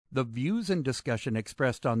The views and discussion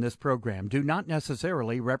expressed on this program do not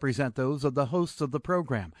necessarily represent those of the hosts of the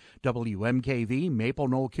program, WMKV, Maple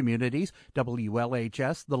Knoll Communities,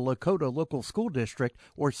 WLHS, the Lakota Local School District,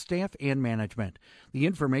 or staff and management. The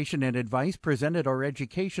information and advice presented are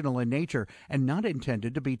educational in nature and not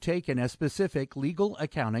intended to be taken as specific legal,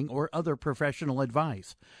 accounting, or other professional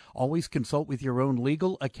advice. Always consult with your own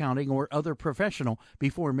legal, accounting, or other professional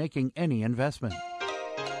before making any investment.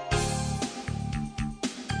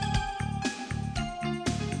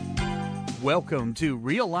 Welcome to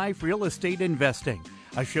Real Life Real Estate Investing,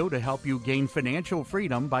 a show to help you gain financial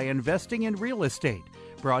freedom by investing in real estate.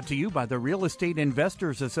 Brought to you by the Real Estate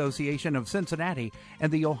Investors Association of Cincinnati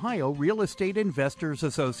and the Ohio Real Estate Investors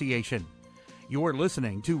Association. You're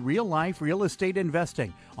listening to Real Life Real Estate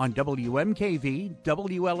Investing on WMKV,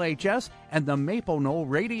 WLHS, and the Maple Knoll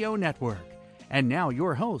Radio Network. And now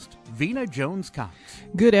your host, Vena Jones-Cox.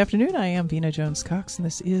 Good afternoon. I am Vena Jones-Cox, and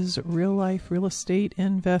this is Real Life Real Estate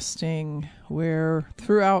Investing, where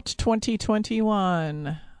throughout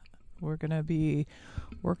 2021, we're going to be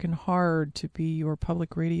working hard to be your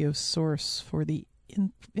public radio source for the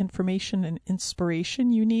information and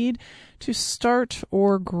inspiration you need to start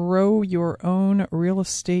or grow your own real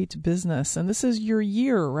estate business. And this is your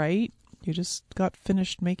year, right? You just got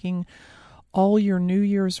finished making all your New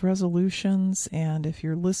Year's resolutions, and if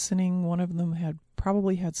you're listening, one of them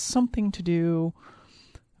probably had something to do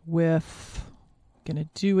with going to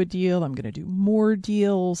do a deal, I'm going to do more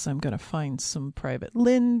deals, I'm going to find some private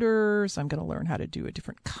lenders, I'm going to learn how to do a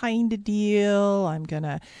different kind of deal, I'm going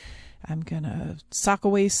to sock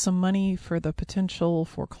away some money for the potential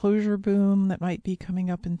foreclosure boom that might be coming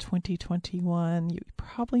up in 2021. You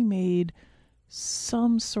probably made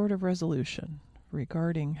some sort of resolution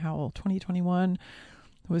regarding how 2021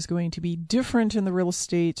 was going to be different in the real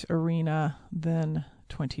estate arena than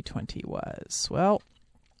 2020 was. Well,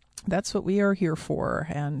 that's what we are here for.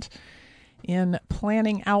 And in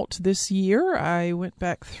planning out this year, I went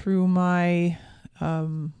back through my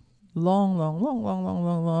long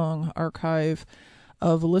archive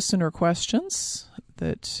of listener questions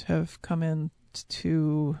that have come in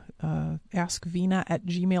to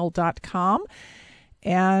askvena@gmail.com.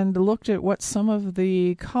 and looked at what some of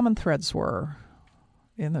the common threads were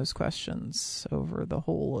in those questions over the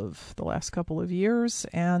whole of the last couple of years.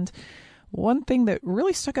 And one thing that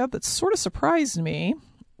really stuck out that sort of surprised me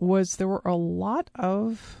was there were a lot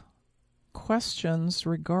of questions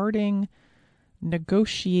regarding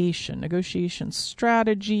negotiation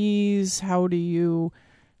strategies. How do you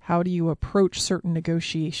approach certain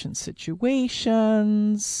negotiation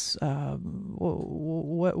situations?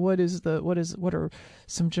 What are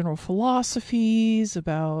some general philosophies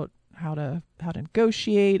about how to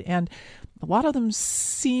negotiate? And a lot of them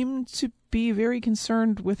seem to be very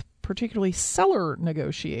concerned with particularly seller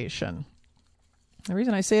negotiation. The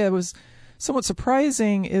reason I say that was somewhat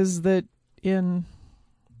surprising is that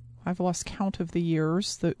I've lost count of the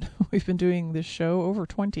years that we've been doing this show, over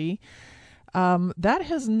 20. That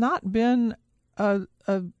has not been a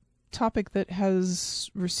topic that has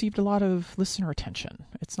received a lot of listener attention.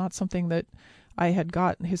 It's not something that I had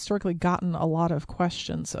historically gotten a lot of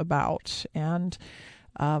questions about. And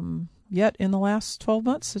yet in the last 12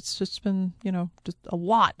 months, it's just been, just a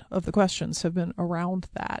lot of the questions have been around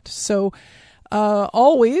that. So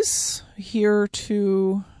always here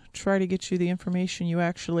to try to get you the information you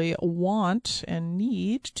actually want and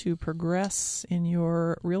need to progress in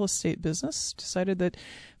your real estate business. Decided that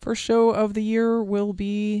first show of the year will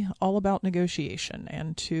be all about negotiation.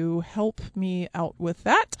 And to help me out with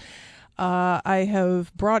that, I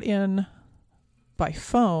have brought in by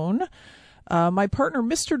phone my partner,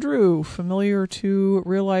 Mr. Drew, familiar to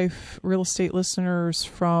real life real estate listeners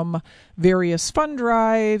from various fund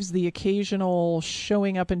drives, the occasional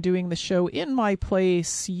showing up and doing the show in my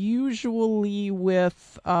place, usually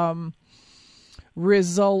with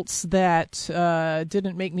results that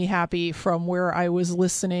didn't make me happy from where I was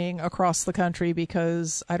listening across the country,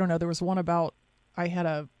 because, I don't know, there was one about I had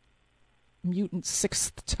a mutant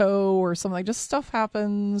sixth toe or something. Like, just stuff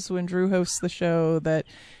happens when Drew hosts the show that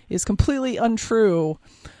is completely untrue.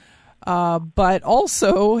 But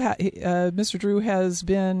also, Mr. Drew has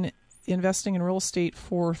been investing in real estate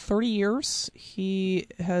for 30 years. He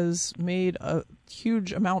has made a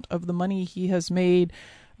huge amount of the money he has made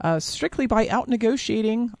strictly by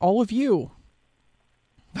out-negotiating all of you,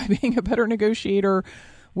 by being a better negotiator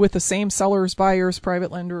with the same sellers, buyers,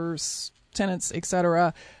 private lenders, tenants,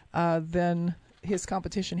 etc., than his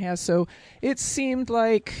competition has. So it seemed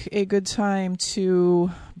like a good time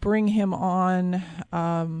to bring him on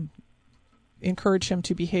encourage him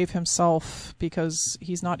to behave himself because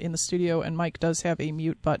he's not in the studio, and Mike does have a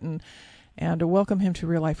mute button. And welcome him to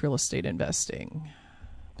Real Life Real Estate Investing.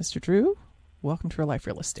 Mr. Drew, welcome to Real Life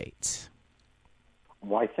Real Estate.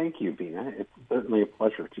 Why, thank you, Vina. It's certainly a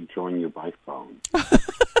pleasure to join you by phone.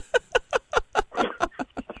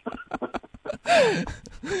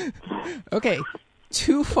 Okay,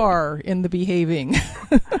 too far in the behaving.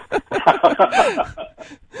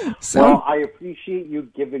 So, well, I appreciate you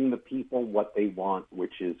giving the people what they want,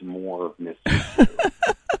 which is more mystery.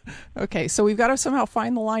 Okay, so we've got to somehow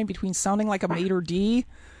find the line between sounding like a maitre d'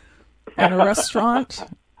 at a restaurant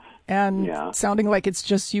and sounding like it's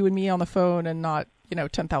just you and me on the phone and not,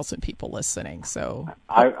 10,000 people listening. So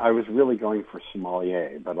I was really going for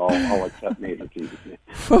sommelier, but I'll accept maitre d'.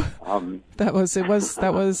 That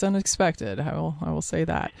was unexpected. I will say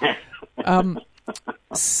that.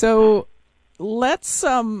 So let's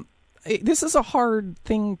this is a hard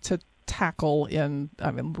thing to tackle in,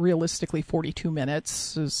 realistically 42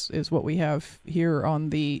 minutes is what we have here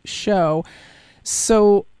on the show.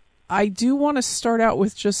 So I do want to start out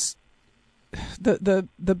with just the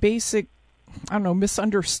basic,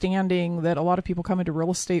 misunderstanding that a lot of people come into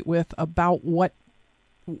real estate with about what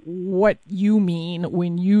you mean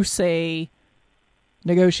when you say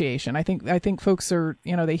negotiation. I think folks are,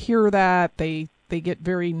 they hear that, they get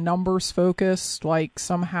very numbers focused, like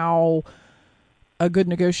somehow a good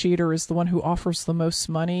negotiator is the one who offers the most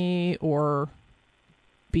money or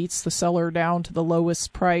beats the seller down to the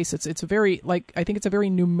lowest price. It's a very, I think it's a very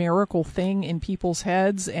numerical thing in people's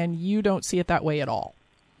heads, and you don't see it that way at all.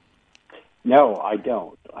 No, I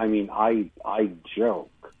don't. I mean, I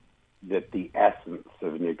joke that the essence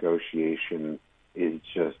of negotiation is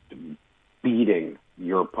just beating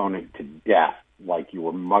your opponent to death like you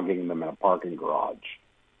were mugging them in a parking garage.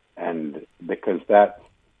 And because that's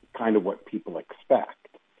kind of what people expect,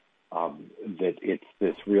 that it's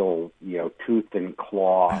this real, tooth and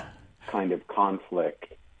claw kind of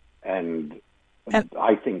conflict. And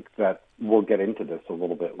I think that we'll get into this a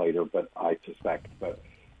little bit later, but I suspect that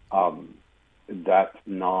that's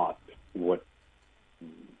not what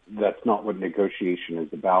negotiation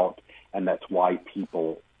is about, and that's why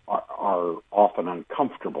people are often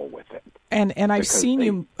uncomfortable with it. And I've seen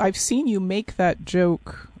you make that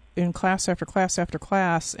joke in class after class after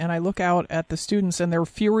class, and I look out at the students and they're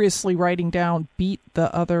furiously writing down, beat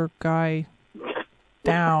the other guy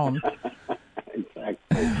down.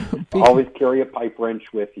 Exactly. Always carry a pipe wrench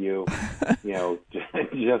with you, just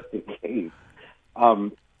in case.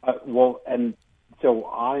 And so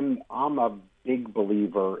I'm a big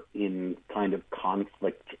believer in kind of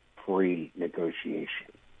conflict-free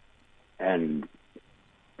negotiation. And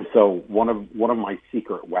so one of my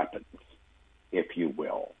secret weapons, if you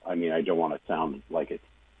will, I mean, I don't want to sound like it's,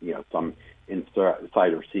 some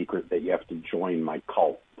insider secret that you have to join my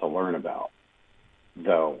cult to learn about,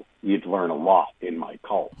 though you'd learn a lot in my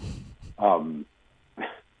cult. I'm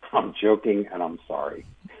joking, and I'm sorry.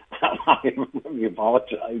 Let me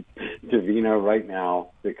apologize to Vina right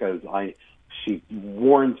now, because she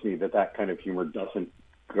warns me that kind of humor doesn't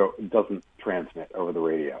transmit over the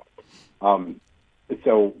radio.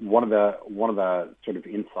 So one of the sort of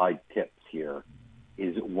inside tips here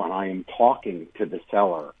is when I am talking to the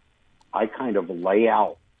seller, I kind of lay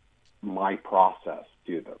out my process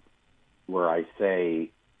to them, where I say,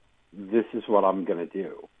 this is what I'm going to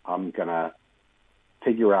do. I'm going to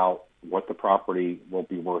figure out what the property will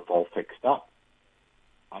be worth all fixed up.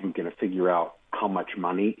 I'm going to figure out how much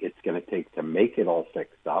money it's going to take to make it all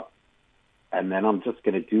fixed up. And then I'm just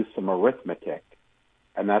going to do some arithmetic.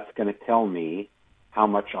 And that's going to tell me how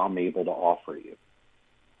much I'm able to offer you.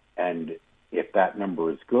 And if that number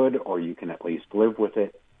is good, or you can at least live with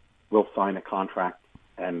it, we'll sign a contract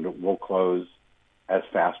and we'll close as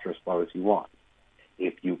fast or as slow as you want.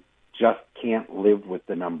 If you just can't live with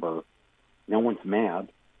the number, no one's mad.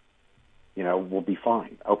 We'll be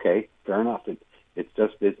fine. Okay, fair enough. It's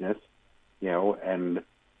just business, and,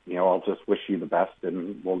 I'll just wish you the best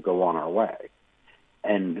and we'll go on our way.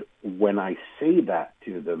 And when I say that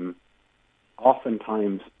to them,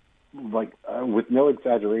 oftentimes, with no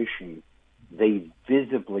exaggeration, they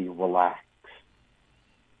visibly relax,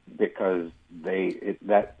 because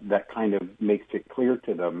that kind of makes it clear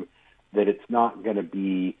to them that it's not going to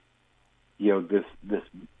be, this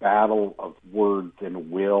battle of words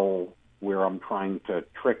and will, where I'm trying to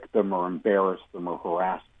trick them or embarrass them or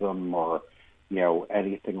harass them or,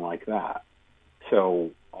 anything like that.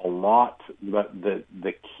 So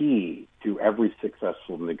the key to every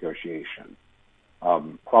successful negotiation,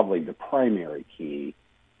 probably the primary key,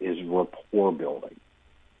 is rapport building.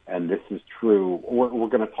 And this is true. We're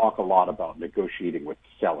going to talk a lot about negotiating with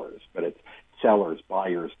sellers, but it's sellers,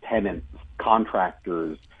 buyers, tenants,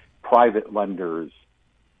 contractors, private lenders,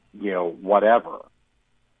 whatever.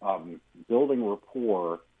 Building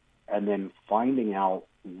rapport and then finding out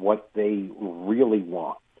what they really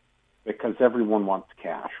want, because everyone wants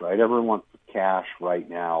cash, right? Everyone wants cash right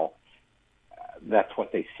now. That's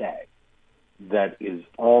what they say. That is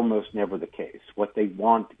almost never the case. What they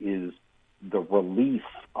want is the relief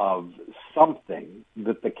of something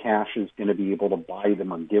that the cash is going to be able to buy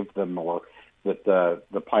them or give them, or that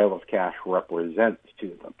the pile of cash represents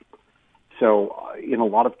to them. So in a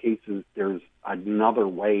lot of cases, there's another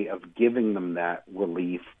way of giving them that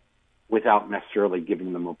relief without necessarily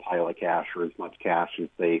giving them a pile of cash or as much cash as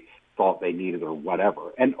they thought they needed or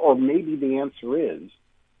whatever. Or maybe the answer is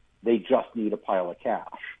they just need a pile of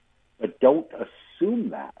cash. But don't assume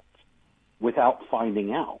that without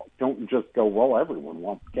finding out. Don't just go, well, everyone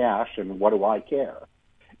wants cash, and what do I care?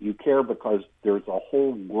 You care because there's a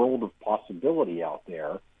whole world of possibility out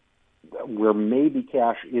there where maybe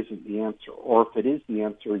cash isn't the answer. Or if it is the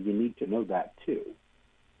answer, you need to know that too.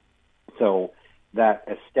 So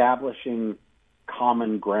that establishing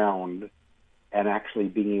common ground and actually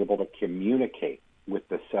being able to communicate with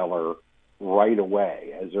the seller right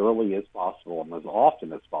away, as early as possible and as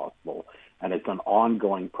often as possible, and it's an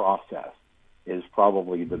ongoing process, is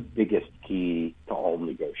probably the biggest key to all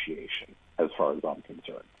negotiation, as far as I'm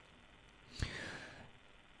concerned.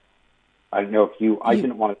 I know I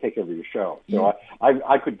didn't want to take over your show, so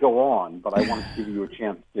I could go on, but I wanted to give you a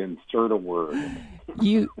chance to insert a word.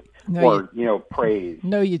 Praise.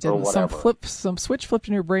 No, you didn't. Some switch flipped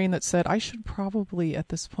in your brain that said, I should probably at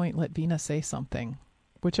this point let Vina say something,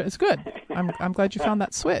 which is good. I'm glad you found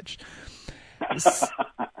that switch.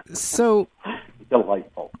 So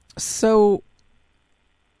delightful. So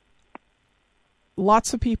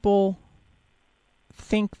lots of people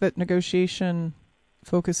think that negotiation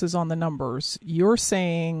focuses on the numbers. You're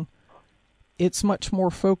saying it's much more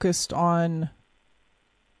focused on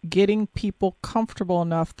getting people comfortable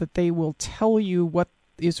enough that they will tell you what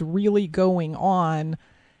is really going on,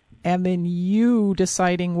 and then you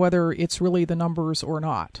deciding whether it's really the numbers or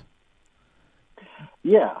not.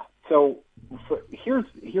 Yeah. So here's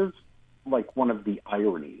like one of the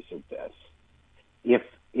ironies of this.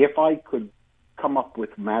 If I could come up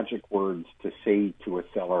with magic words to say to a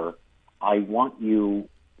seller, I want you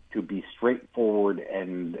to be straightforward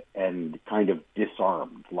and kind of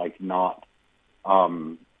disarmed, like not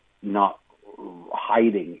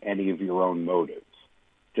hiding any of your own motives.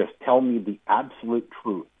 Just tell me the absolute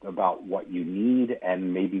truth about what you need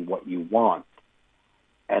and maybe what you want,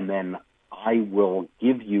 and then I will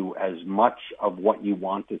give you as much of what you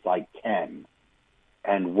want as I can,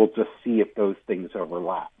 and we'll just see if those things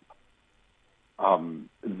overlap.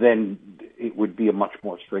 Then it would be a much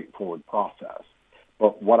more straightforward process.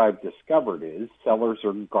 But what I've discovered is sellers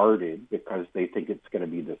are guarded because they think it's going to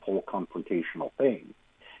be this whole confrontational thing.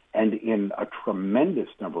 And in a tremendous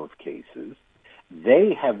number of cases,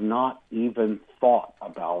 they have not even thought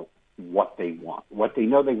about what they want. What they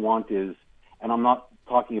know they want is, and I'm not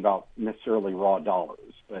talking about necessarily raw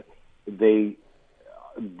dollars, but they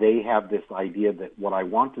have this idea that what I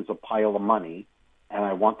want is a pile of money, and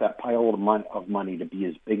I want that pile of money to be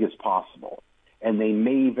as big as possible. And they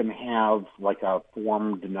may even have like a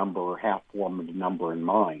formed number or half-formed number in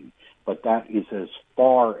mind, but that is as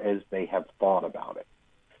far as they have thought about it.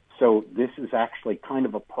 So this is actually kind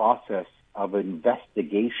of a process of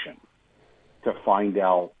investigation to find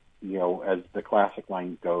out, as the classic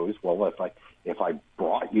line goes, well, if I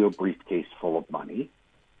brought you a briefcase full of money,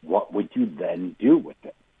 what would you then do with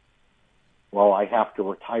it? Well, I have to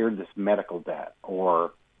retire this medical debt,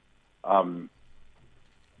 or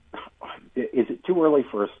is it too early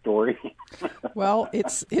for a story? Well,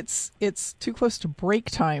 it's too close to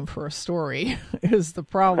break time for a story is the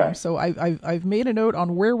problem. Okay. So I've made a note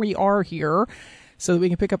on where we are here so that we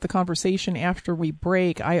can pick up the conversation after we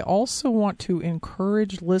break. I also want to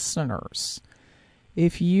encourage listeners,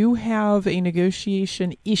 if you have a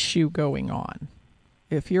negotiation issue going on,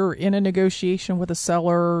 if you're in a negotiation with a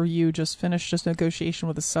seller, you just finished this negotiation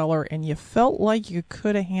with a seller and you felt like you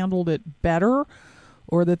could have handled it better,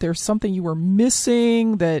 or that there's something you were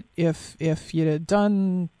missing, that if you'd have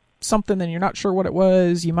done something and you're not sure what it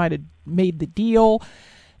was, you might have made the deal,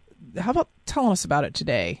 how about telling us about it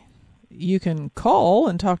today? You can call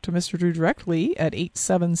and talk to Mr. Drew directly at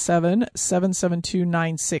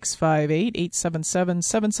 877-772-9658,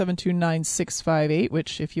 877-772-9658,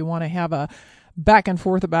 which, if you want to have a back and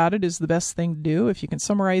forth about it, is the best thing to do. If you can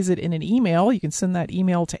summarize it in an email, you can send that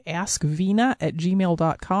email to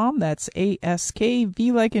askvina@gmail.com. That's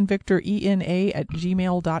ASKV like in Victor, ENA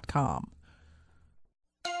 @gmail.com.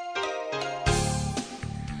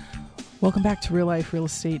 Welcome back to Real Life Real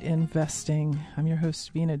Estate Investing. I'm your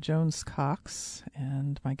host, Vena Jones-Cox,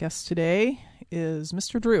 and my guest today is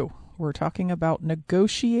Mr. Drew. We're talking about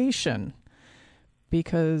negotiation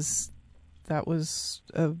because that was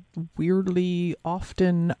a weirdly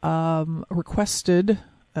often requested.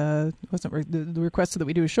 The requested that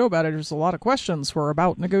we do a show about it. There's a lot of questions were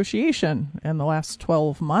about negotiation in the last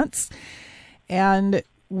 12 months, and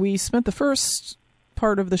we spent the first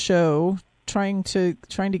part of the show trying to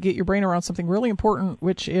get your brain around something really important,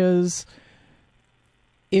 which is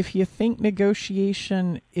if you think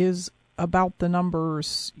negotiation is about the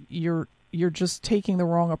numbers, you're just taking the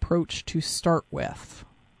wrong approach to start with.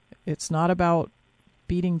 It's not about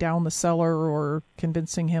beating down the seller or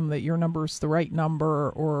convincing him that your number's the right number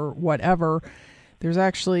or whatever. There's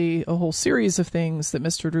actually a whole series of things that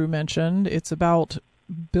Mr. Drew mentioned. It's about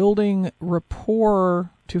building rapport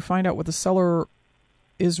to find out what the seller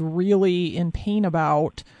is really in pain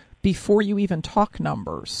about before you even talk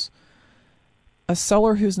numbers. A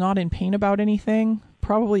seller who's not in pain about anything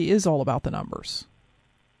probably is all about the numbers.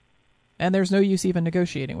 And there's no use even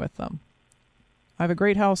negotiating with them. I have a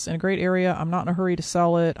great house in a great area. I'm not in a hurry to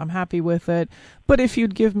sell it. I'm happy with it. But if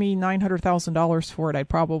you'd give me $900,000 for it, I'd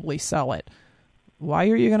probably sell it. Why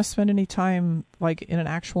are you going to spend any time like in an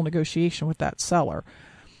actual negotiation with that seller?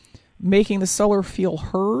 Making the seller feel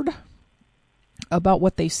heard about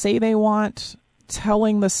what they say they want,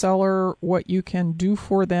 telling the seller what you can do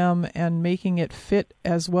for them, and making it fit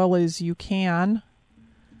as well as you can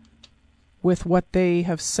with what they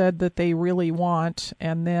have said that they really want.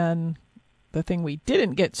 And then the thing we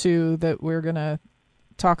didn't get to that we're going to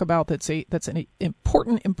talk about that's an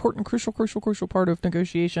important, crucial part of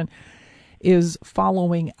negotiation is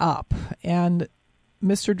following up. And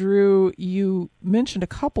Mr. Drew, you mentioned a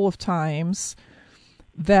couple of times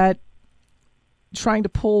that trying to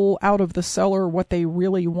pull out of the seller what they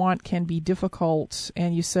really want can be difficult.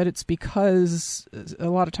 And you said it's because a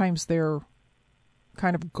lot of times they're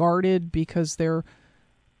kind of guarded because they're,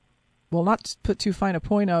 well, not to put too fine a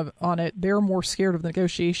point on it, they're more scared of the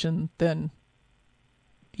negotiation than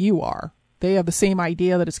you are. They have the same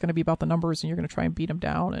idea that it's going to be about the numbers and you're going to try and beat them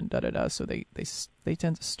down and da-da-da. So they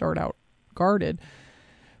tend to start out guarded.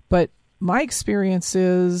 But my experience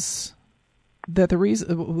is that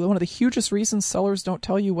one of the hugest reasons sellers don't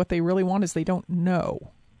tell you what they really want is they don't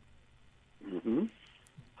know. Mm-hmm.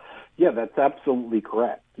 Yeah, that's absolutely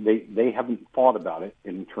correct. They haven't thought about it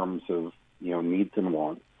in terms of needs and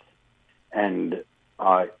wants, and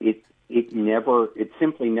it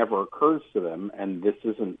simply never occurs to them. And this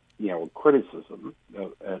isn't criticism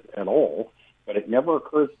at all, but it never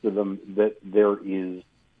occurs to them that there is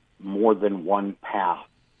more than one path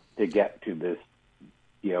to get to this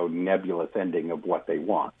nebulous ending of what they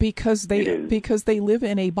want, because they live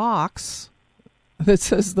in a box that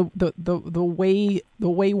says the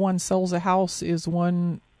way one sells a house is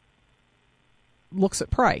one looks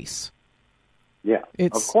at price. Yeah,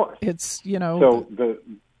 of course. It's So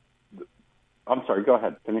I'm sorry. Go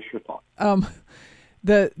ahead. Finish your thought.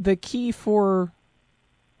 The key for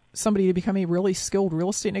somebody to become a really skilled real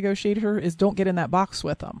estate negotiator is don't get in that box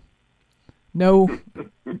with them. Know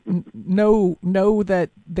that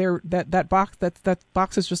that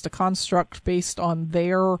box is just a construct based on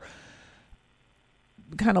their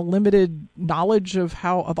kind of limited knowledge of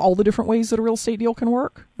all the different ways that a real estate deal can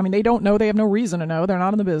work. I mean, they don't know. They have no reason to know. They're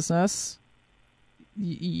not in the business.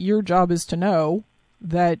 Your job is to know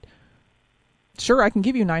that, sure, I can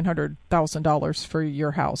give you $900,000 for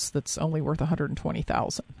your house that's only worth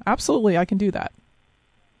 $120,000. Absolutely, I can do that.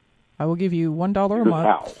 I will give you $1 a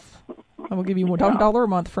month. I will give you $1 a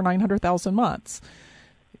month for 900,000 months.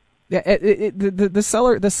 The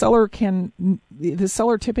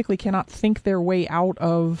seller typically cannot think their way out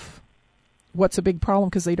of what's a big problem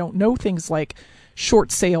because they don't know things like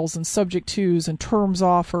short sales and subject tos and terms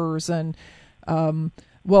offers and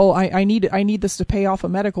I need this to pay off a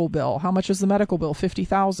medical bill. How much is the medical bill?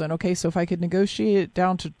 $50,000. Okay, so if I could negotiate it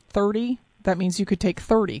down to 30, that means you could take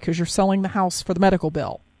 30 because you're selling the house for the medical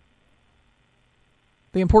bill.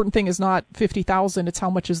 The important thing is not $50,000, it's how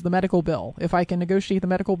much is the medical bill. If I can negotiate the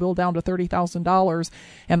medical bill down to $30,000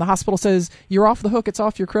 and the hospital says, you're off the hook, it's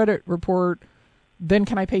off your credit report, then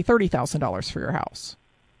can I pay $30,000 for your house?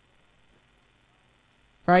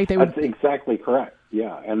 Right? That's exactly correct.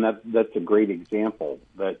 Yeah, and that's a great example.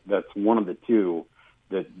 That's one of the two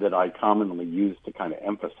that I commonly use to kind of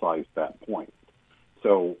emphasize that point.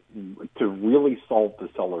 So to really solve the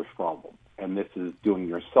seller's problem, and this is doing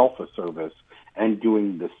yourself a service and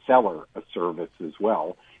doing the seller a service as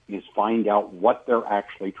well, is find out what they're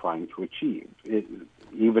actually trying to achieve.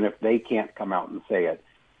 Even if they can't come out and say it,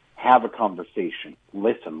 have a conversation,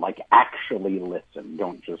 listen, like actually listen.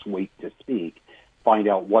 Don't just wait to speak. Find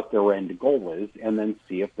out what their end goal is, and then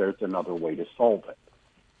see if there's another way to solve it.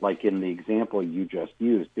 Like in the example you just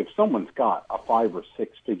used, if someone's got a 5 or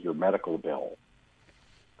 6 figure medical bill,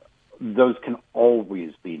 those can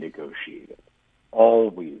always be negotiated,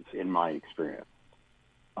 always, in my experience,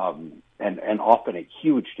 and often at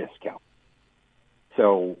huge discount.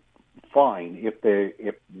 So, fine, if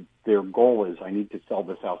their goal is, I need to sell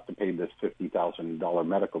this house to pay this $50,000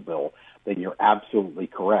 medical bill, then you're absolutely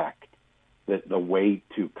correct that the way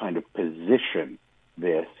to kind of position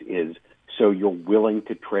this is so you're willing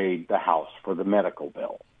to trade the house for the medical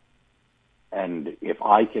bill. And if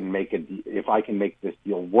I can make this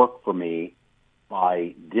deal work for me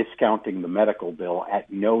by discounting the medical bill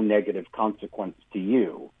at no negative consequence to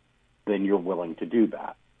you, then you're willing to do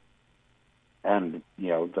that. And,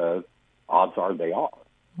 the odds are they are.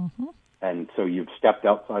 Mm-hmm. And so you've stepped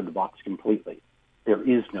outside the box completely. There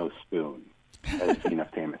is no spoon, as Gina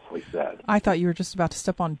famously said. I thought you were just about to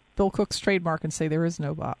step on Bill Cook's trademark and say there is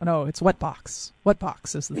no box. No, it's wet box. Wet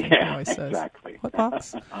box is the thing he always says. Exactly. Wet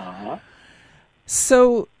box. Uh-huh.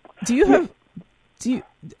 So, do you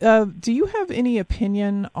have any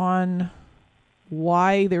opinion on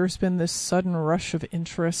why there's been this sudden rush of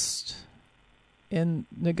interest in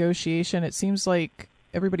negotiation? It seems like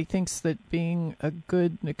everybody thinks that being a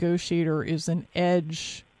good negotiator is an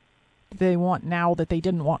edge they want now that they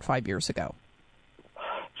didn't want 5 years ago.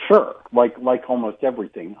 Sure, like almost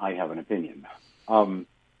everything, I have an opinion.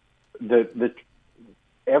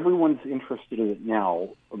 Everyone's interested in it now,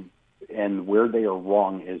 and where they are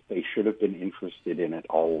wrong is they should have been interested in it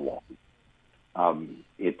all along.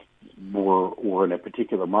 We're in a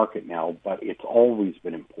particular market now, but it's always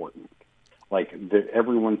been important.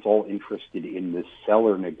 Everyone's all interested in the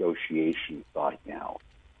seller negotiation side now,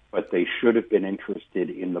 but they should have been interested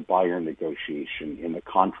in the buyer negotiation, in the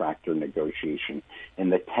contractor negotiation, in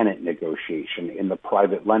the tenant negotiation, in the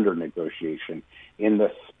private lender negotiation, in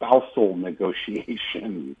the spousal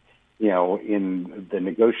negotiation, in the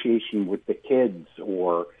negotiation with the kids,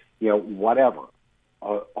 or, whatever,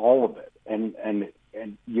 all of it.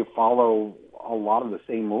 And you follow a lot of the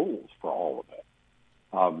same rules for all of it.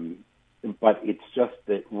 But it's just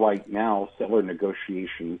that right now, seller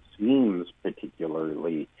negotiation seems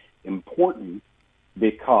particularly important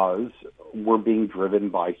because we're being driven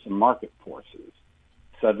by some market forces.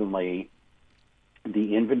 Suddenly,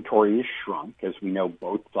 the inventory is shrunk. As we know,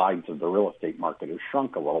 both sides of the real estate market have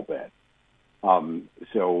shrunk a little bit.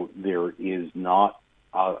 So there is not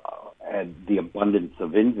the abundance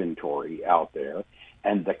of inventory out there,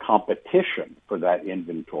 and the competition for that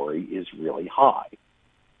inventory is really high.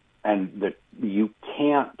 And that you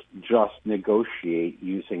can't just negotiate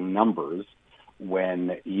using numbers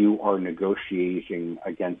when you are negotiating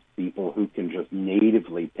against people who can just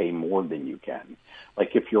natively pay more than you can.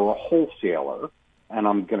 Like if you're a wholesaler, and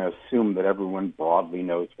I'm going to assume that everyone broadly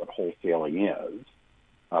knows what wholesaling is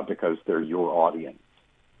because they're your audience,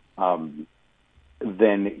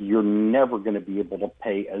 then you're never going to be able to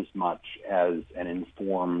pay as much as an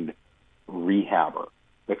informed rehabber,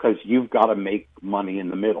 because you've got to make money in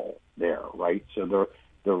the middle there, right? So the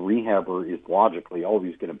rehabber is logically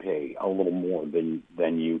always going to pay a little more than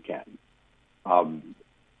you can.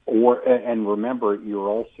 And remember, you're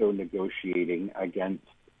also negotiating against,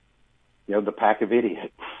 the pack of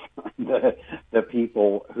idiots, the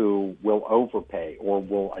people who will overpay or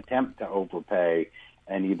will attempt to overpay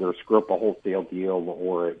and either screw up a wholesale deal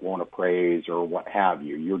or it won't appraise or what have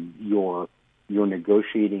you. You're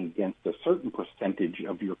negotiating against a certain percentage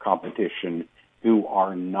of your competition who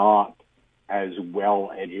are not as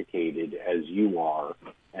well educated as you are,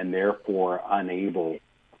 and therefore unable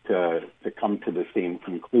to come to the same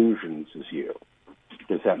conclusions as you.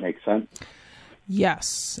 Does that make sense?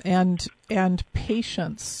 Yes, and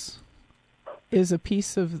patience is a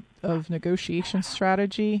piece of negotiation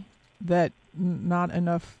strategy that not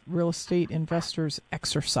enough real estate investors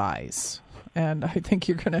exercise. And I think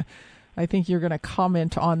you're gonna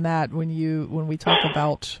comment on that when we talk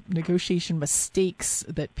about negotiation mistakes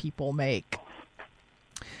that people make.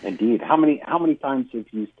 Indeed. How many times have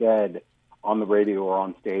you said on the radio or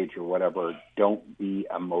on stage or whatever, don't be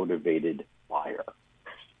a motivated buyer?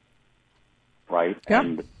 Right? Yeah.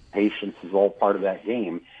 And patience is all part of that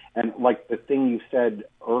game. And like the thing you said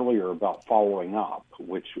earlier about following up,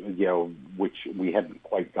 which we hadn't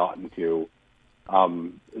quite gotten to,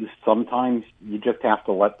 sometimes you just have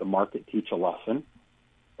to let the market teach a lesson,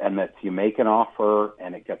 and that you make an offer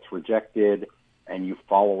and it gets rejected, and you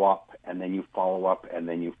follow up, and then you follow up, and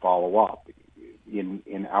then you follow up.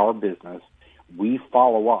 In our business, we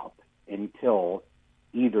follow up until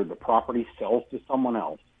either the property sells to someone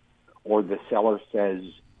else or the seller says,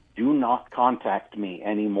 do not contact me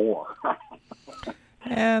anymore.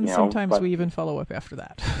 And sometimes we even follow up after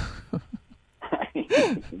that.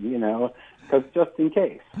 Because just in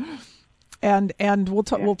case. And we'll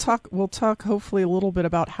talk hopefully a little bit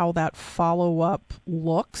about how that follow up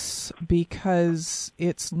looks, because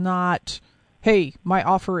it's not, hey, my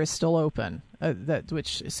offer is still open,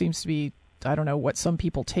 which seems to be, I don't know what some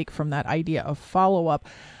people take from that idea of follow up.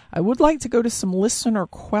 I would like to go to some listener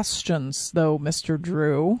questions though, Mr.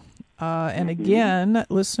 Drew. And again,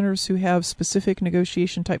 listeners who have specific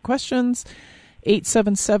negotiation type questions,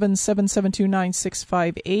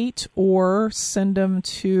 877-772-9658, or send them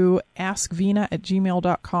to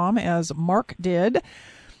askvina@gmail.com, as Mark did.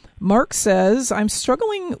 Mark says, I'm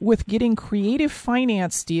struggling with getting creative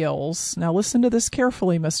finance deals. Now listen to this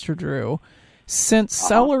carefully, Mr. Drew. Since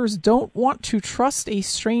sellers don't want to trust a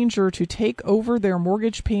stranger to take over their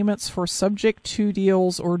mortgage payments for subject to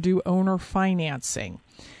deals or do owner financing.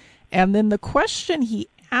 And then the question he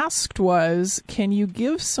asked was, can you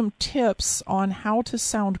give some tips on how to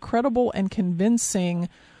sound credible and convincing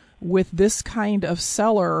with this kind of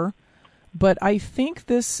seller? But I think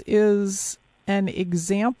this is an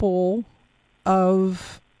example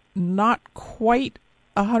of not quite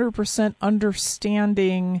 100%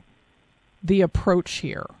 understanding the approach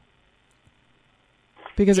here.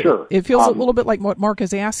 Because it feels a little bit like what Mark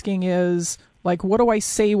is asking is, like, what do I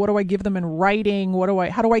say? What do I give them in writing?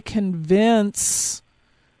 How do I convince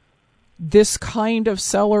this kind of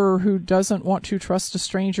seller who doesn't want to trust a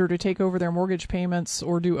stranger to take over their mortgage payments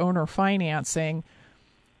or do owner financing?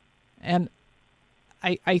 And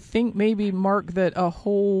I think maybe, Mark, that a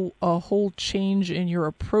whole change in your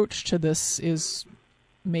approach to this is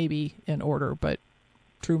maybe in order, but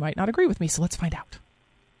Drew might not agree with me, so let's find out.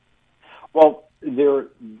 Well, to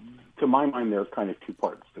my mind, there's kind of two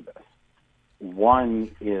parts to this.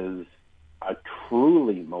 One is a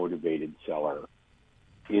truly motivated seller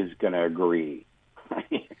is going to agree.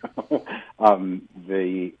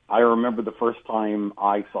 I remember the first time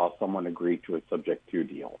I saw someone agree to a subject to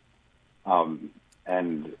deal. I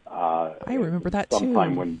remember that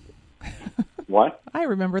sometime too. What? I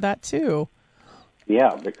remember that too.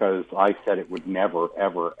 Yeah, because I said it would never,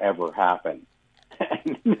 ever, ever happen.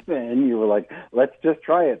 And then you were like, let's just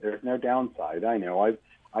try it. There's no downside. I know.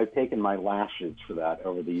 I've taken my lashes for that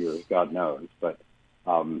over the years, God knows. But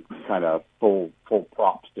kind of full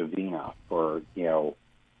props to Vina for, the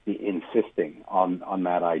insisting on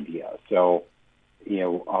that idea. So,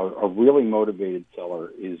 a really motivated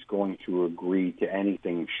seller is going to agree to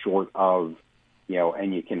anything short of,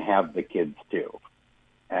 and you can have the kids too.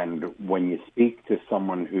 And when you speak to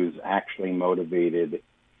someone who's actually motivated,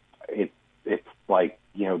 it's like,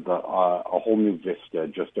 a whole new vista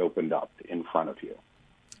just opened up in front of you.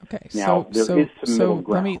 Okay. Now, there is some middle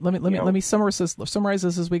ground. Let me summarize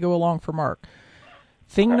this as we go along for Mark.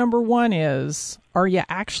 Thing number one is, are you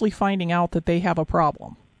actually finding out that they have a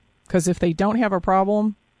problem? Because if they don't have a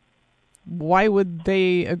problem, why would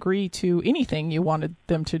they agree to anything you wanted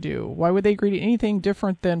them to do? Why would they agree to anything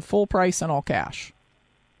different than full price and all cash?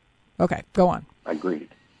 Okay, go on. Agreed.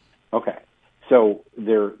 Okay. So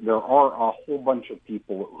there are a whole bunch of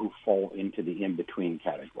people who fall into the in-between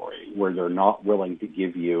category, where they're not willing to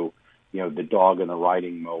give you, the dog and the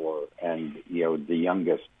riding mower and, the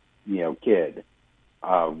youngest, kid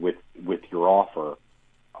with your offer.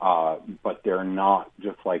 But they're not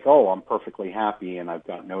just like, oh, I'm perfectly happy and I've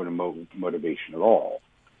got no motivation at all.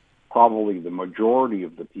 Probably the majority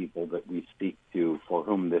of the people that we speak to for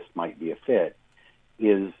whom this might be a fit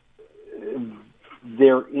is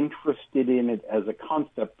they're interested in it as a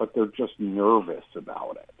concept, but they're just nervous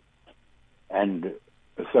about it. And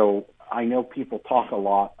so I know people talk a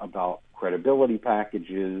lot about credibility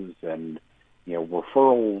packages and,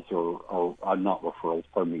 referrals or not referrals,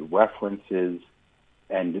 pardon me, references.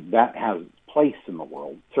 And that has its place in the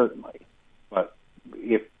world, certainly. But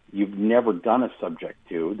if you've never done a subject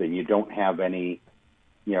to, then you don't have any,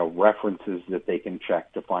 references that they can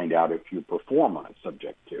check to find out if you perform on a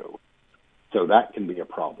subject to. So that can be a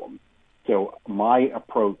problem. So my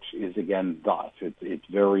approach is, again, thus. It's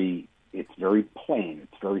very plain.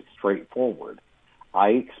 It's very straightforward. I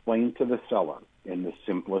explain to the seller in the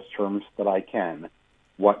simplest terms that I can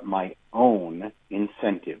what my own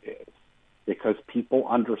incentive is. Because people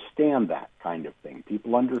understand that kind of thing.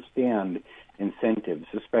 People understand incentives,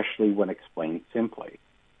 especially when explained simply.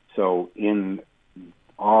 So in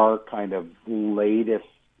our kind of latest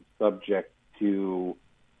subject to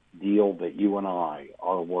deal that you and I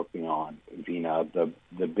are working on, Vina,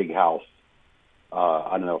 the big house,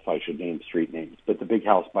 I don't know if I should name street names, but the big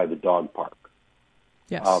house by the dog park.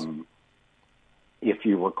 Yes. If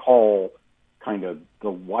you recall, kind of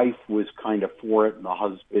the wife was kind of for it and the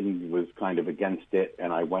husband was kind of against it,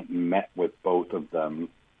 and I went and met with both of them.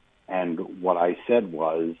 And what I said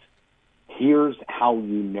was, here's how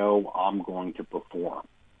you know I'm going to perform,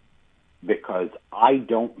 because I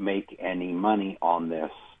don't make any money on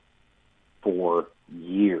this for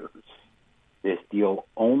years. This deal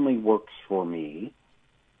only works for me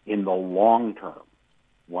in the long term.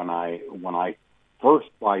 When I first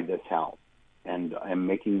buy this house and I'm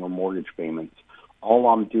making the mortgage payments, all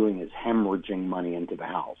I'm doing is hemorrhaging money into the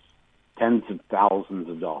house, tens of thousands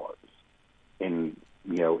of dollars in,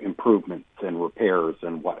 improvements and repairs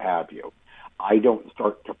and what have you. I don't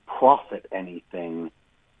start to profit anything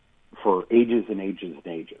for ages and ages and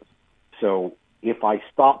ages. So if I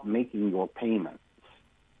stop making your payments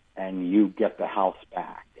and you get the house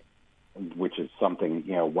back, which is something,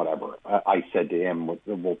 whatever, I said to him,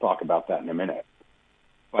 we'll talk about that in a minute.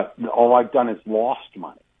 But all I've done is lost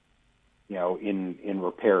money, in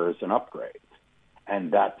repairs and upgrades.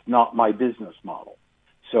 And that's not my business model.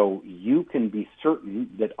 So you can be certain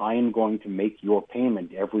that I am going to make your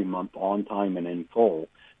payment every month on time and in full,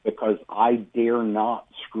 because I dare not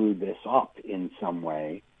screw this up in some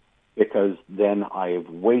way, because then I have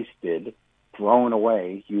wasted, thrown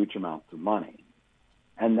away huge amounts of money.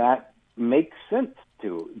 And that makes sense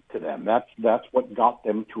to them. That's what got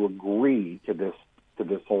them to agree to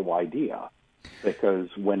this whole idea. Because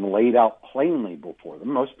when laid out plainly before them,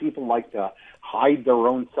 most people like to hide their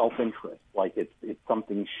own self-interest, like it's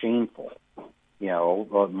something shameful.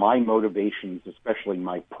 My motivations, especially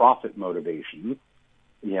my profit motivations,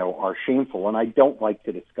 are shameful, and I don't like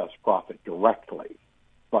to discuss profit directly.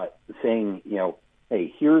 But saying,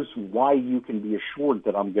 hey, here's why you can be assured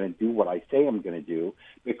that I'm going to do what I say I'm going to do,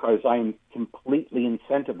 because I'm completely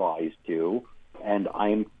incentivized to, and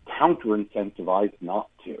I'm counter-incentivized not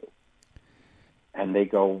to. And they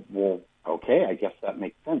go, well, okay, I guess that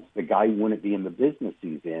makes sense. The guy wouldn't be in the business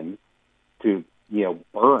he's in to,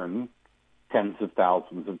 burn tens of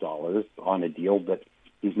thousands of dollars on a deal that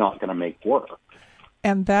he's not going to make work.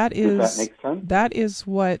 And that is, does that make sense? That is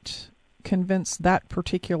what convinced that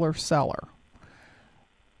particular seller.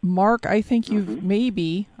 Mark, I think you've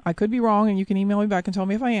maybe, I could be wrong, and you can email me back and tell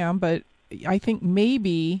me if I am, but I think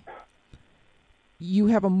maybe you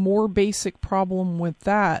have a more basic problem with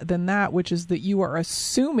that than that, which is that you are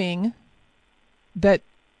assuming that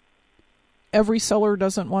every seller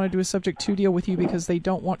doesn't want to do a subject to deal with you because they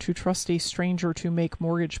don't want to trust a stranger to make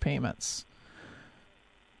mortgage payments.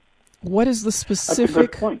 What is the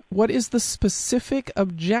specific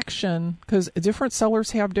objection? Because different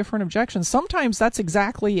sellers have different objections. Sometimes that's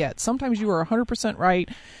exactly it. Sometimes you are 100% right,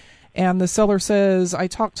 and the seller says, I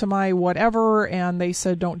talked to my whatever, and they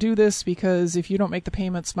said, don't do this because if you don't make the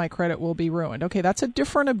payments, my credit will be ruined. Okay, that's a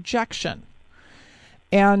different objection.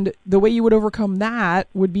 And the way you would overcome that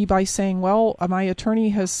would be by saying, well, my attorney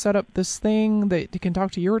has set up this thing that you can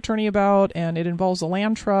talk to your attorney about, and it involves a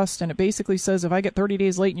land trust, and it basically says if I get 30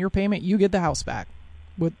 days late in your payment, you get the house back.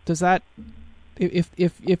 Does that,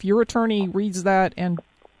 if your attorney reads that and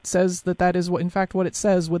says that is what, in fact, what it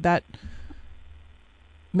says, would that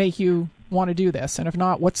make you want to do this? And if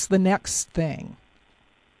not, what's the next thing?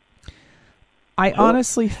 I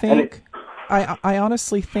honestly think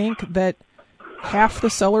that half the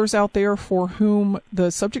sellers out there for whom the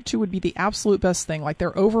subject to would be the absolute best thing, like they're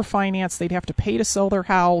overfinanced, they'd have to pay to sell their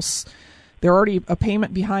house, they're already a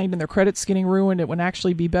payment behind and their credit's getting ruined, it would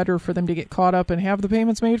actually be better for them to get caught up and have the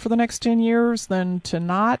payments made for the next 10 years than to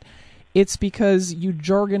not. It's because you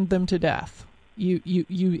jargoned them to death. You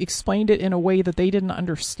explained it in a way that they didn't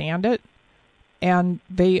understand it, and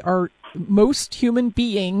most human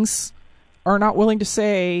beings are not willing to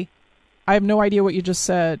say, I have no idea what you just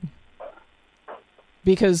said,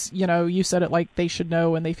 because, you said it like they should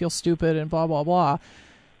know and they feel stupid and blah, blah, blah.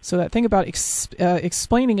 So that thing about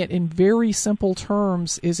explaining it in very simple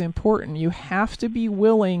terms is important. You have to be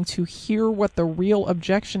willing to hear what the real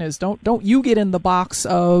objection is. Don't you get in the box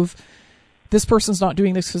of, this person's not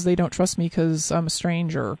doing this because they don't trust me because I'm a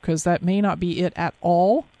stranger, because that may not be it at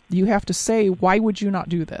all. You have to say, why would you not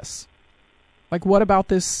do this? Like, what about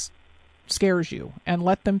this scares you? And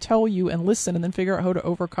let them tell you and listen, and then figure out how to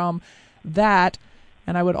overcome that.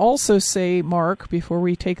 And I would also say, Mark, before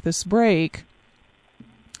we take this break,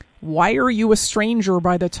 why are you a stranger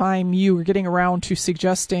by the time you are getting around to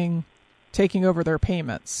suggesting taking over their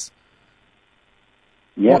payments?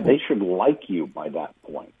 Yeah, they should like you by that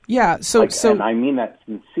point. Yeah, so and I mean that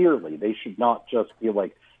sincerely. They should not just feel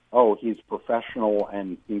like, oh, he's professional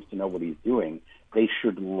and seems to know what he's doing. They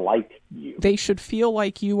should like you. They should feel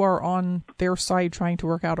like you are on their side trying to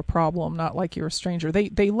work out a problem, not like you're a stranger.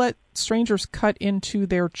 They let strangers cut into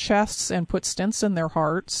their chests and put stents in their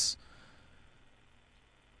hearts.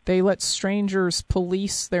 They let strangers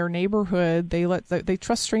police their neighborhood. They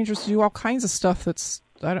trust strangers to do all kinds of stuff that's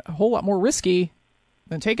a whole lot more risky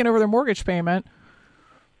than taking over their mortgage payment.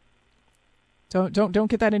 Don't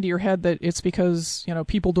get that into your head that it's because,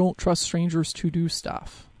 people don't trust strangers to do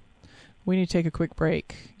stuff. We need to take a quick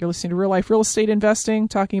break. You're listening to Real Life Real Estate Investing,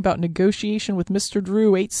 talking about negotiation with Mr.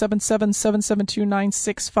 Drew,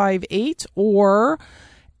 877-772-9658, or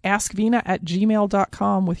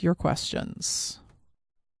askvina@gmail.com with your questions.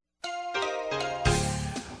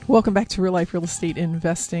 Welcome back to Real Life Real Estate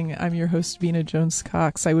Investing. I'm your host, Vina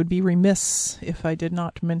Jones-Cox. I would be remiss if I did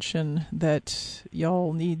not mention that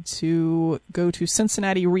y'all need to go to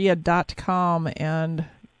CincinnatiREIA.com and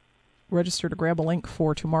register to grab a link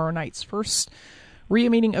for tomorrow night's first REIA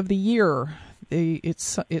meeting of the year.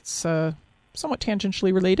 It's somewhat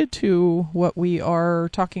tangentially related to what we are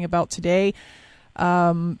talking about today,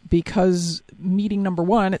 because meeting number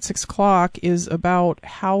 1 at 6 o'clock is about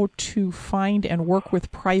how to find and work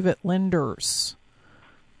with private lenders.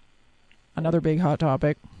 Another big hot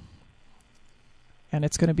topic. And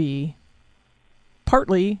it's going to be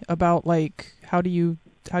partly about how do you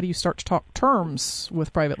start to talk terms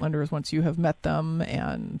with private lenders once you have met them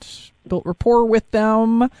and built rapport with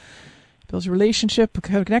them, build a relationship, a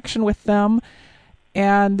connection with them.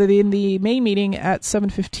 And in the main meeting at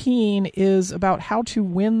 7:15 is about how to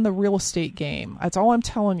win the real estate game. That's all I'm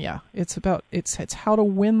telling you. It's how to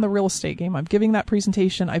win the real estate game. I'm giving that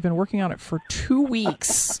presentation. I've been working on it for 2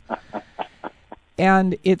 weeks.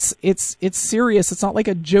 And it's serious. It's not like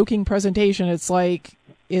a joking presentation. It's like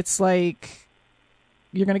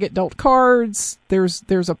you're going to get dealt cards. There's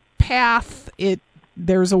a path.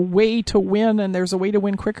 There's a way to win, and there's a way to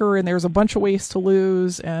win quicker, and there's a bunch of ways to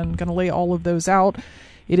lose, and going to lay all of those out.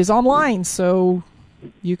 It is online, so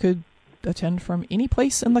you could attend from any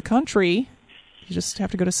place in the country. You just have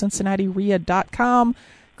to go to CincinnatiREIA.com,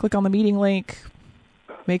 click on the meeting link,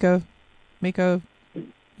 make a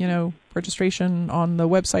registration on the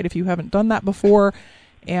website if you haven't done that before,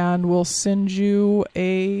 and we'll send you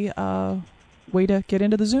a way to get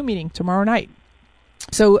into the Zoom meeting tomorrow night.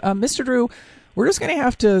 So, Mr. Drew, we're just going to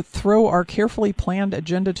have to throw our carefully planned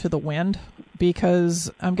agenda to the wind, because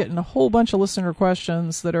I'm getting a whole bunch of listener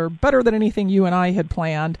questions that are better than anything you and I had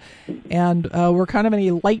planned, and we're kind of in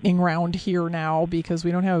a lightning round here now because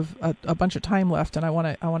we don't have a bunch of time left, and I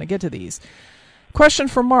want to get to these. Question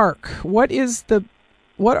from Mark: What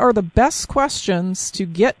are the best questions to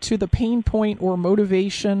get to the pain point or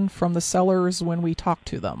motivation from the sellers when we talk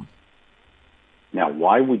to them? Now,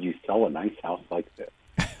 why would you sell a nice house like this?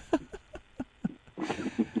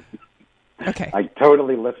 Okay. I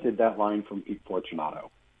totally lifted that line from Pete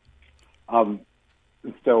Fortunato. But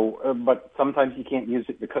sometimes you can't use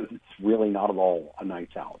it because it's really not at all a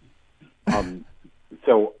nice house.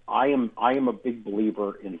 So I am a big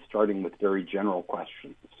believer in starting with very general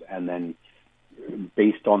questions, and then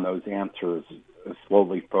based on those answers,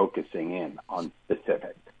 slowly focusing in on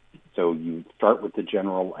specific. So you start with the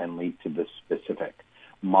general and lead to the specific.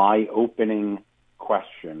 My opening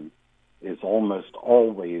question is almost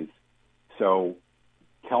always, so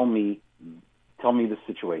tell me the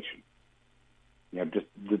situation. Just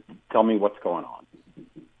tell me what's going on.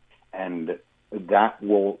 And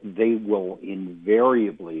they will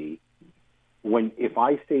invariably, if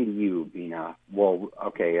I say to you, Vina, well,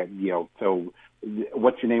 okay, so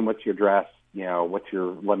what's your name, what's your address,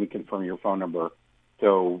 let me confirm your phone number.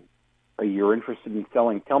 So you're interested in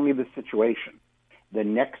selling, tell me the situation. The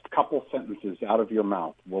next couple sentences out of your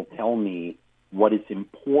mouth will tell me what is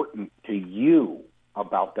important to you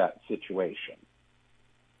about that situation.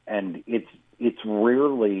 And it's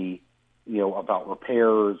rarely, about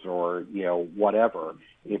repairs or, whatever.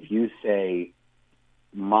 If you say,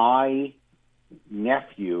 my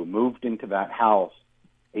nephew moved into that house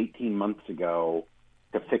 18 months ago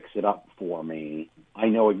to fix it up for me, I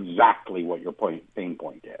know exactly what your pain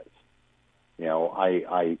point is.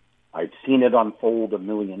 I've seen it unfold a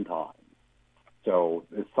million times. So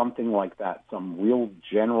it's something like that, some real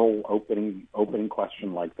general opening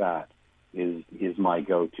question like that is my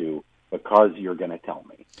go-to, because you're going to tell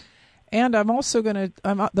me. And I'm also going to,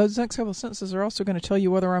 those next couple of sentences are also going to tell you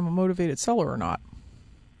whether I'm a motivated seller or not.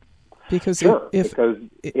 Because sure, if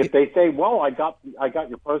they say, well, I got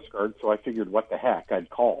your postcard, so I figured what the heck, I'd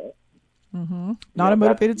call. Mm-hmm. Not a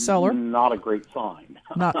motivated seller. Not a great sign.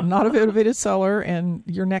 not a motivated seller, and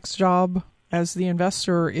your next job as the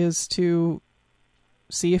investor is to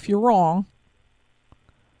see if you're wrong.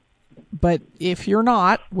 But if you're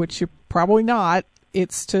not, which you're probably not,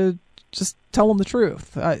 it's to just tell them the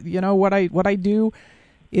truth. What I do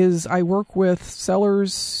is I work with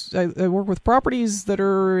sellers. I work with properties that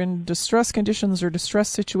are in distress conditions or distress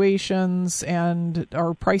situations and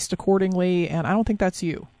are priced accordingly. And I don't think that's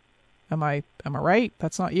you. Am I right?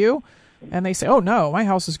 That's not you. And they say, "Oh no, my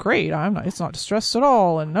house is great. It's not distressed at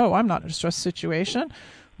all." And no, I'm not in a distressed situation.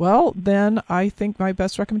 Well, then I think my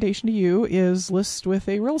best recommendation to you is list with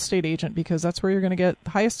a real estate agent, because that's where you're going to get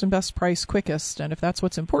the highest and best price quickest. And if that's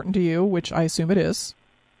what's important to you, which I assume it is,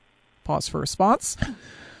 pause for response,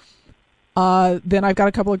 then I've got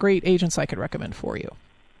a couple of great agents I could recommend for you.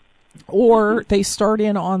 Or they start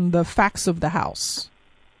in on the facts of the house.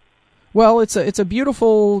 Well, it's a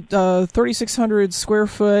beautiful 3,600 square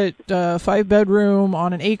foot 5-bedroom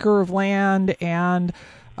on an acre of land, and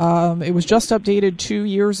it was just updated 2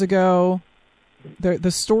 years ago.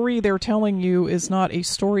 The story they're telling you is not a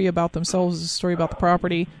story about themselves; it's a story about the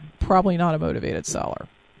property. Probably not a motivated seller.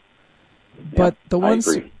 But the ones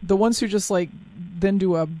who just then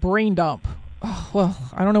do a brain dump. Oh, well,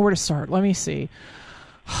 I don't know where to start. Let me see.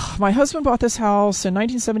 My husband bought this house in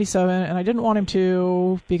 1977, and I didn't want him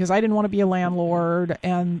to because I didn't want to be a landlord.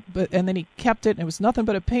 And then he kept it, and it was nothing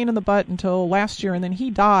but a pain in the butt until last year. And then he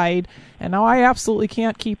died, and now I absolutely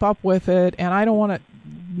can't keep up with it, and I don't want to.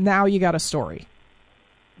 Now you got a story.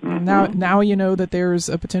 Mm-hmm. Now you know that there's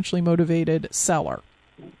a potentially motivated seller.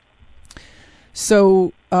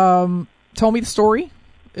 So, tell me the story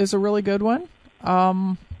is a really good one.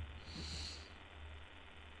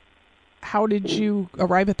 How did you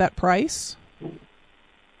arrive at that price?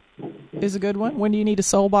 Is a good one. When do you need to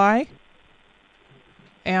sell by?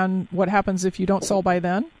 And what happens if you don't sell by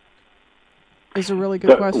then? Is a really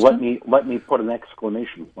good question. Let me put an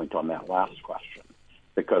exclamation point on that last question,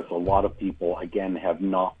 because a lot of people, again, have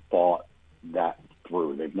not thought that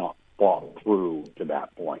through. They've not thought through to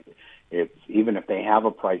that point. It's even if they have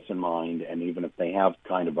a price in mind, and even if they have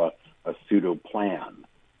kind of a pseudo plan,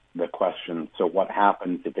 the question, so what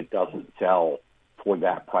happens if it doesn't sell for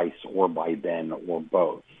that price or by then or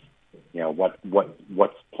both?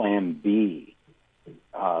 What's plan B?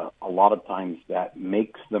 A lot of times that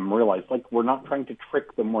makes them realize, we're not trying to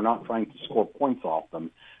trick them, we're not trying to score points off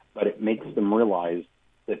them, but it makes them realize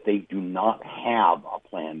that they do not have a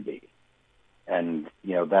plan B. And,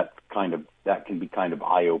 that can be kind of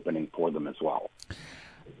eye-opening for them as well.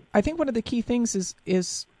 I think one of the key things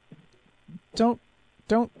is don't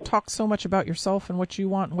talk so much about yourself and what you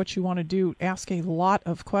want and what you want to do. Ask a lot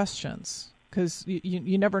of questions, because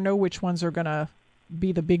you never know which ones are going to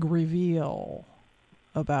be the big reveal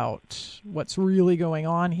about what's really going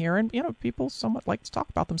on here. And, people somewhat like to talk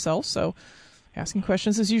about themselves, so asking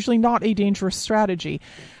questions is usually not a dangerous strategy.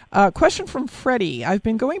 Question from Freddie. I've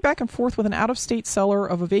been going back and forth with an out-of-state seller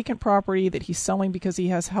of a vacant property that he's selling because he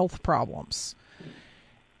has health problems.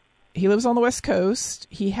 He lives on the West Coast.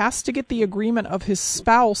 He has to get the agreement of his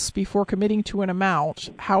spouse before committing to an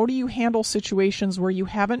amount. How do you handle situations where you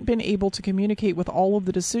haven't been able to communicate with all of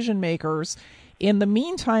the decision makers? In the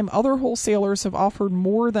meantime, other wholesalers have offered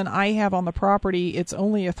more than I have on the property. It's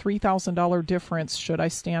only a $3,000 difference. Should I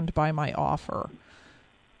stand by my offer?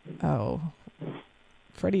 Oh,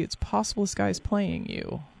 Freddie, it's possible this guy's playing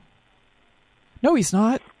you. No, he's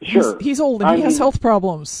not. Sure. He's old and he has health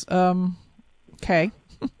problems. Okay.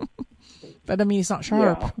 But he's not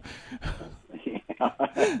sharp.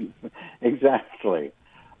 Yeah. Exactly.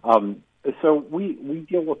 So we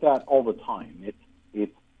deal with that all the time.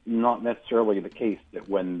 It's not necessarily the case that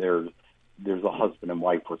when there's a husband and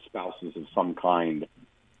wife or spouses of some kind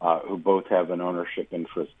who both have an ownership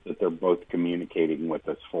interest, that they're both communicating with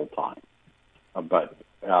us full time. But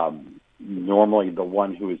normally the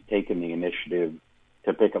one who has taken the initiative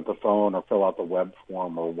to pick up the phone or fill out the web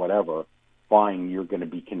form or whatever, fine, you're going to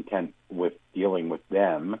be content with dealing with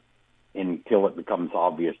them until it becomes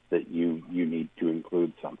obvious that you need to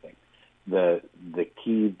include something. The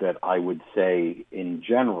key that I would say in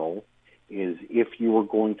general is, if you are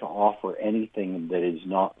going to offer anything that is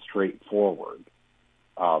not straightforward,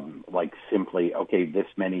 like simply, okay, this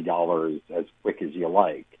many dollars as quick as you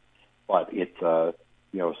like, but it's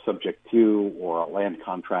subject to or a land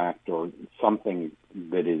contract or something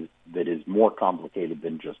that is more complicated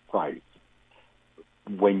than just price.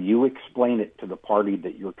 When you explain it to the party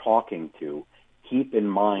that you're talking to, keep in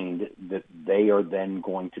mind that they are then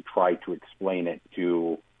going to try to explain it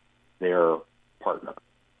to their partner.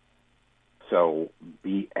 So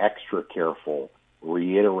be extra careful,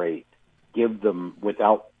 reiterate, give them,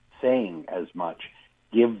 without saying as much,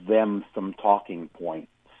 give them some talking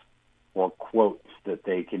points or quotes that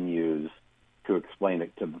they can use to explain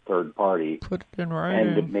it to the third party. Put it in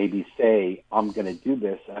writing. And maybe say, I'm going to do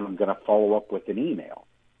this, and I'm going to follow up with an email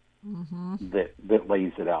that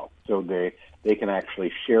lays it out. So they can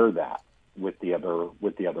actually share that with the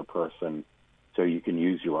other person, so you can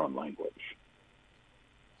use your own language.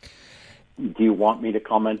 Do you want me to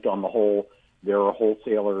comment on the whole, there are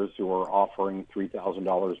wholesalers who are offering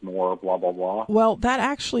 $3,000 more, blah, blah, blah? Well, that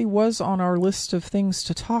actually was on our list of things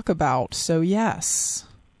to talk about, so yes.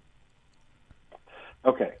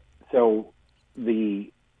 Okay, so this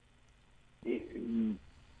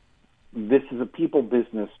is a people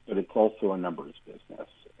business, but it's also a numbers business.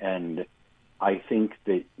 And I think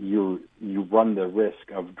that you run the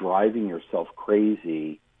risk of driving yourself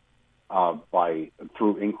crazy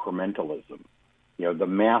through incrementalism. You know, the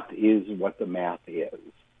math is what the math is,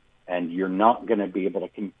 and you're not going to be able to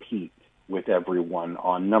compete with everyone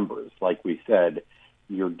on numbers. Like we said,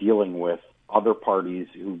 you're dealing with other parties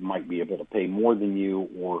who might be able to pay more than you,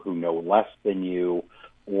 or who know less than you,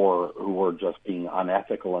 or who are just being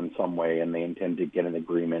unethical in some way, and they intend to get an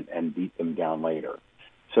agreement and beat them down later.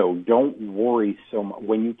 So don't worry so much.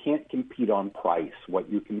 When you can't compete on price, what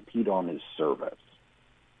you compete on is service.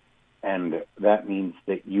 And that means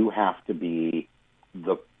that you have to be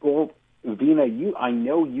Vina, I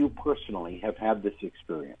know you personally have had this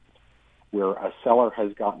experience where a seller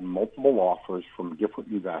has gotten multiple offers from different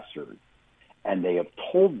investors, and they have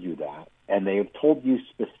told you that, and they have told you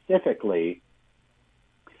specifically,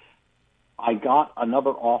 I got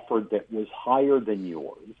another offer that was higher than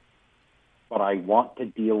yours, but I want to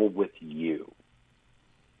deal with you.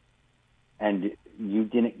 And you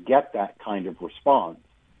didn't get that kind of response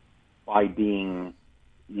by being,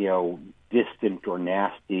 distant or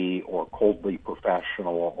nasty or coldly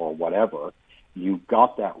professional or whatever. You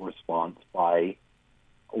got that response by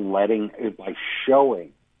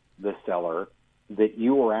showing the seller that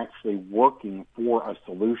you were actually working for a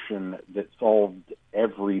solution that solved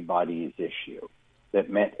everybody's issue, that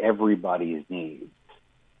met everybody's needs,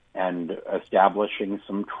 and establishing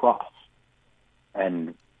some trust.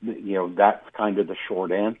 And, that's kind of the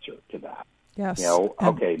short answer to that. Yes.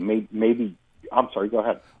 Okay, maybe, I'm sorry, go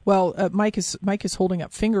ahead. Well, Mike is holding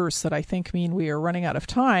up fingers that I think mean we are running out of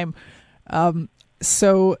time.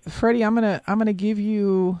 So, Freddie, I'm gonna give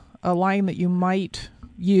you a line that you might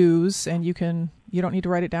use, and you don't need to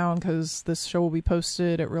write it down because this show will be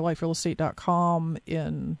posted at realliferealestate.com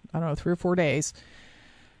in 3 or 4 days.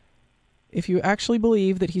 If you actually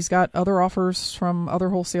believe that he's got other offers from other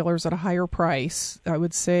wholesalers at a higher price, I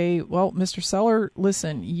would say, well, Mr. Seller,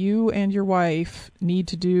 listen, you and your wife need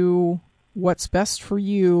to do what's best for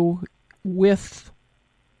you with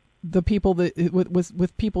the people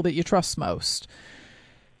with people that you trust most.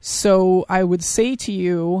 So I would say to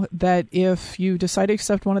you that if you decide to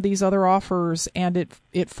accept one of these other offers and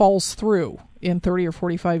it falls through in 30 or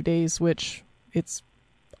 45 days, which it's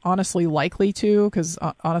honestly likely to, because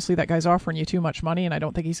honestly that guy's offering you too much money and I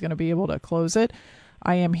don't think he's going to be able to close it.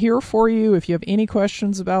 I am here for you. If you have any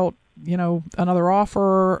questions about another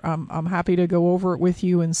offer, I'm happy to go over it with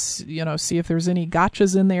you and see if there's any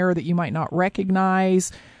gotchas in there that you might not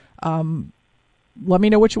recognize. Let me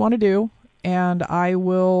know what you want to do, and I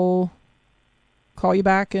will call you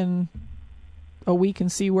back in a week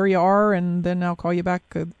and see where you are, and then I'll call you back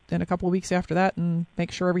in a couple of weeks after that and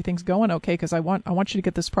make sure everything's going okay, because I want you to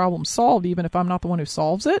get this problem solved, even if I'm not the one who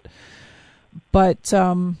solves it. But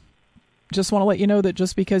just want to let you know that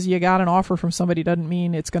just because you got an offer from somebody doesn't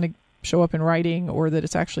mean it's going to show up in writing or that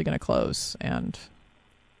it's actually going to close. And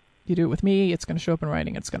you do it with me, it's going to show up in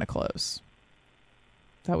writing, it's going to close.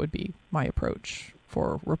 That would be my approach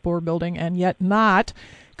for rapport building, and yet not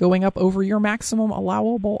going up over your maximum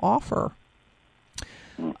allowable offer.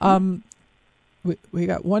 We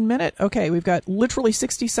got 1 minute. Okay, we've got literally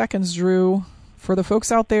 60 seconds, Drew. For the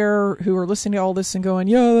folks out there who are listening to all this and going,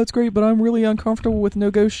 yeah, that's great, but I'm really uncomfortable with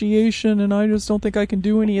negotiation and I just don't think I can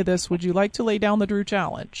do any of this. Would you like to lay down the Drew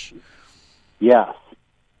challenge? Yes.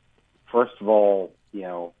 First of all,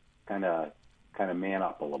 kind of man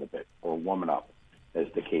up a little bit, or woman up, as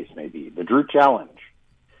the case may be. The Drew challenge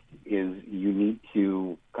is you need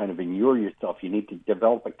to kind of inure yourself. You need to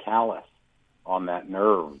develop a callus on that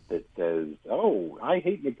nerve that says, oh, I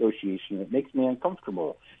hate negotiation. It makes me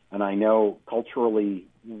uncomfortable. And I know culturally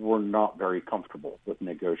we're not very comfortable with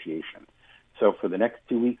negotiation. So for the next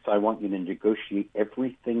 2 weeks, I want you to negotiate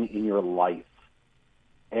everything in your life.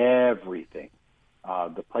 Everything.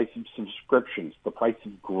 The price of subscriptions, the price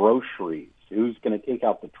of groceries, who's going to take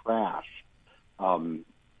out the trash.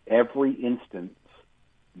 Every instance,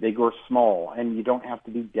 big or small, and you don't have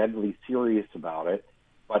to be deadly serious about it,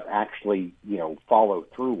 but actually, follow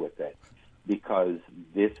through with it. because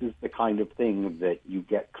this is the kind of thing that you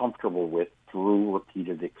get comfortable with through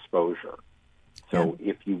repeated exposure. So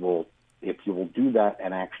if you will do that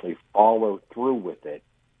and actually follow through with it,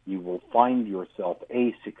 you will find yourself,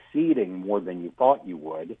 A, succeeding more than you thought you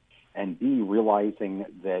would, and B, realizing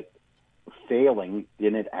that failing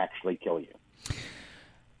didn't actually kill you.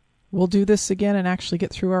 We'll do this again and actually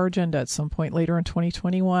get through our agenda at some point later in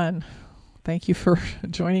 2021. Thank you for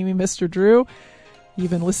joining me, Mr. Drew. You've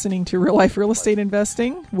been listening to Real Life Real Estate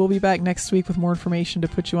Investing. We'll be back next week with more information to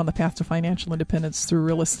put you on the path to financial independence through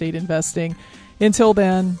real estate investing. Until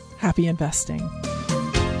then, happy investing.